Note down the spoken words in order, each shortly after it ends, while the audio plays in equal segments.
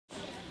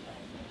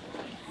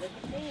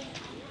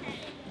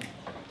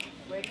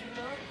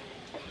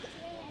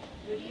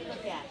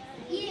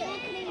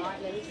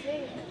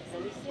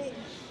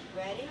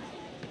Ready?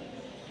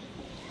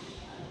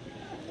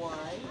 1,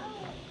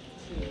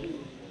 2,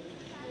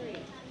 3.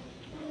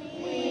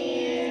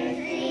 We're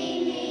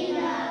dreaming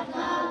of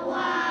a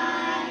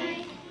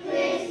white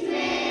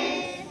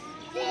Christmas.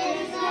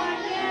 This our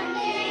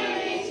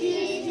heritage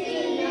to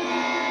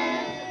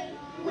know.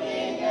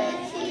 Where the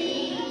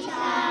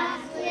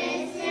treetops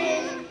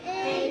glisten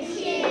and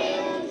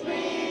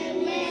children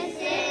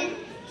listen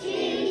to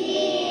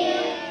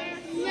hear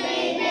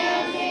sleigh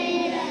bells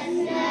in the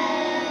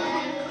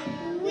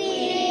snow.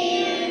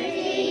 We're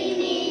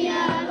dreaming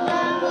of a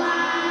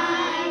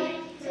white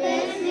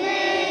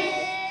Christmas.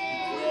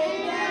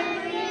 With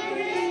every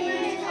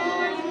Christmas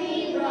heart we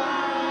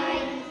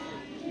bright.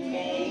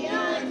 May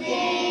your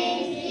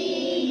days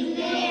be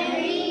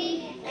merry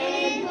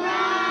and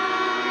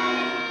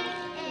bright,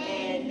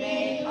 and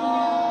may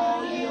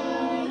all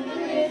your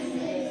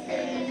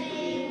Christmases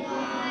be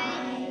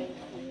white.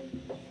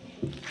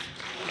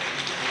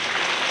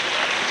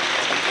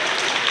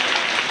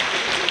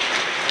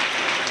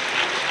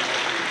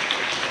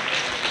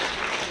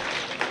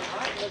 All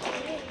right, look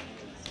at me.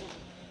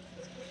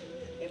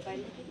 Everybody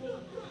look at me.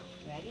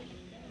 Ready?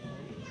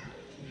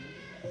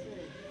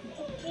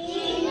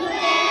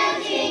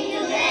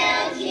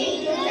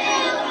 Jingle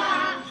bell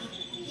rock.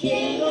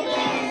 Jingle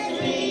bells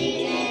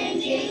ring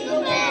and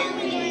jingle bells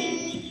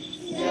ring.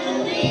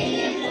 Snowing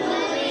and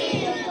blowing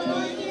the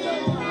bushels of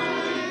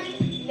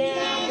fun.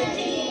 Now the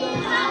jingle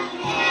hop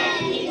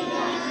Has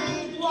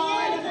begun.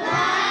 What a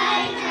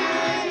bright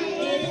time!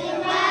 It's the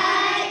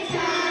right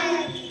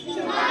time to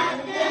rock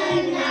the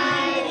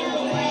night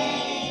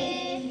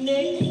away.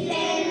 Mix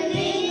and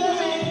mingle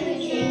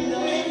and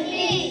jingle and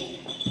beat.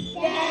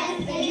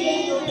 That's the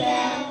jingle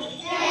bell.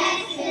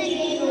 That's the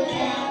jingle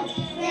bell.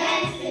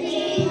 That's the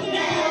jingle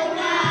bell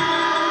rock.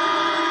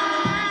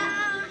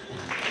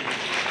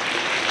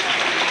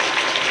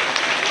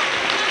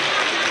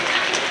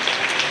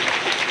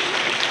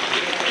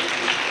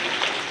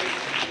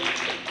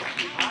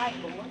 All right,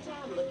 one more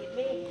time. Look at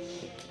me.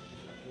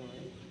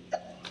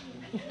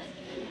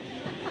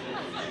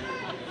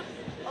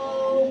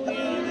 Oh, we're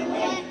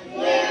away.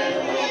 We're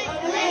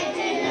away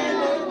to the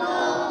North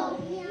Pole.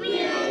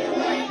 We're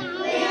away to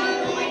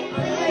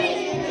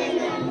the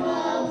North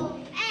Pole.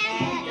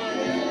 At the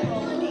North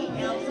Pole, the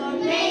elves are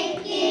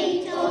making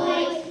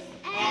toys.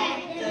 At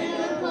the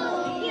North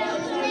Pole, the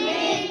elves are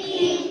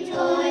making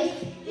toys.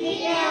 The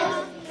elves,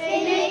 they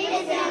make a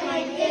sound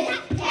like this,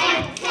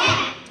 tap,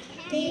 tap.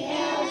 The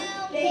elves,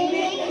 they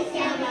make a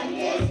sound like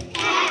this,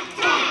 tap,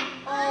 tap.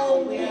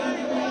 Oh, we're on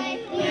our way.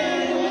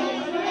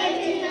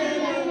 To the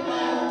North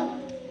Pole.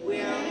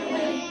 We're on our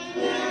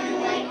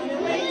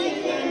way to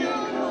the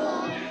North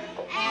Pole.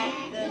 At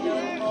the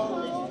North Pole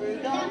is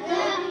Rudolph.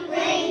 The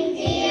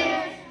reindeer.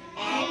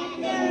 At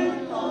the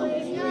North Pole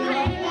is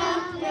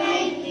Rudolph the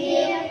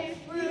reindeer.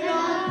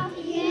 Rudolph,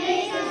 he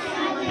makes a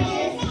sound like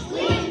this,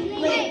 blink,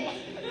 blink.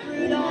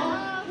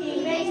 Rudolph, he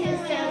makes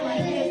a sound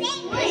like this.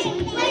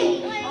 Blink, blink.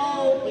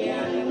 Oh, we're on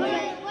our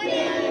way.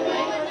 We're on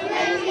our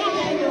way to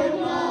the North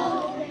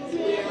Pole.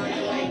 We're on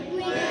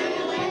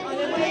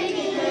our way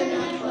to the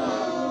North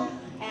Pole.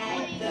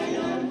 At the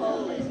North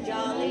Pole is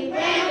Jolly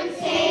Round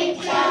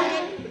Santa.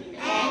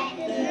 At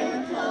the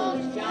North Pole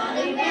is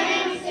Jolly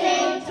Round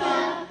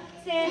Santa.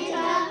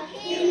 Santa,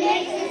 He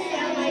makes a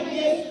sound like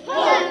this, ho,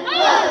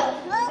 ho.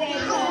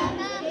 Santa,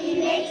 He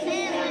makes a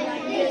sound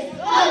like this,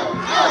 ho,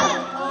 ho.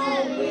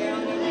 oh, we're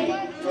on our way.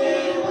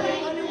 We're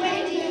on our way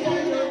to the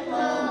North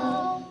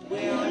Pole.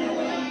 We're on our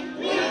way.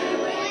 We're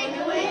on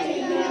our way to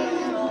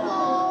the North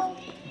Pole.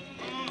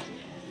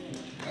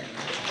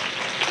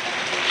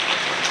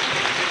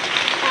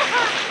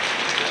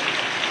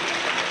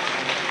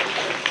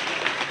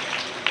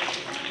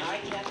 All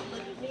right, you have to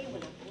look at me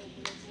when I'm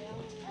pointing this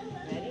out.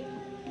 Ready?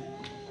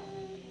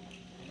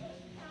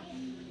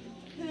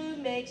 Who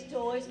makes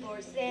toys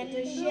for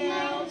Santa's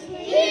shelves? He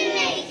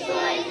makes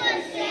toys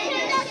for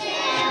Santa's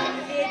shelves.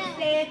 It's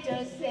Santa,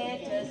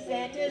 Santa,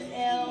 Santa's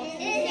elves.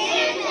 It's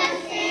Santa,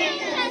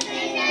 Santa,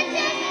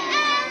 Santa's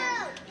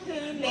elves. Who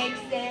makes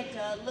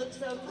Santa look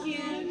so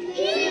cute?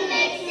 He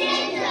makes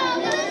Santa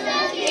look so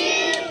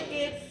cute.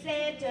 It's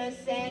Santa,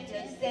 Santa,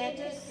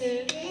 Santa's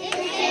suit. It's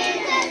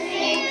Santa,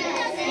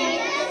 Santa,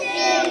 Santa's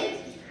suit.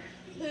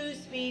 Who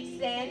speeds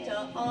Santa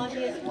on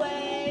his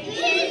way? He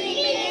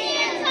speaks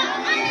Santa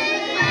on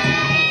his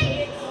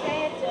way. It's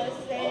Santa,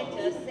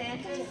 Santa,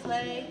 Santa's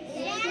sleigh.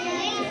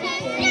 Santa,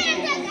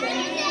 Santa,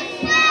 Santa's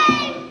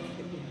sleigh.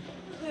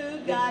 Who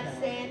got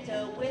Santa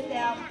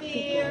without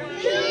fear?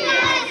 Who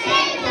got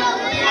Santa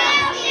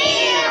without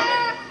fear?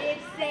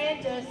 It's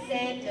Santa,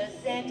 Santa,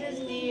 Santa's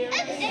dear.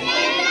 It's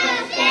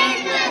Santa,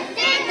 Santa,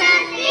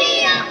 Santa's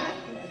dear.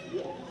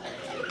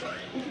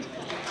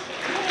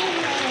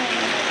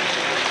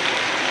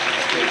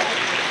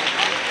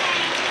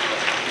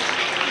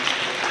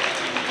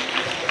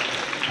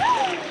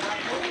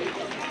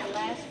 The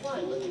last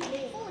one, look at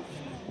me.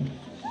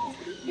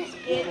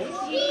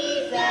 It's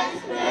Jesus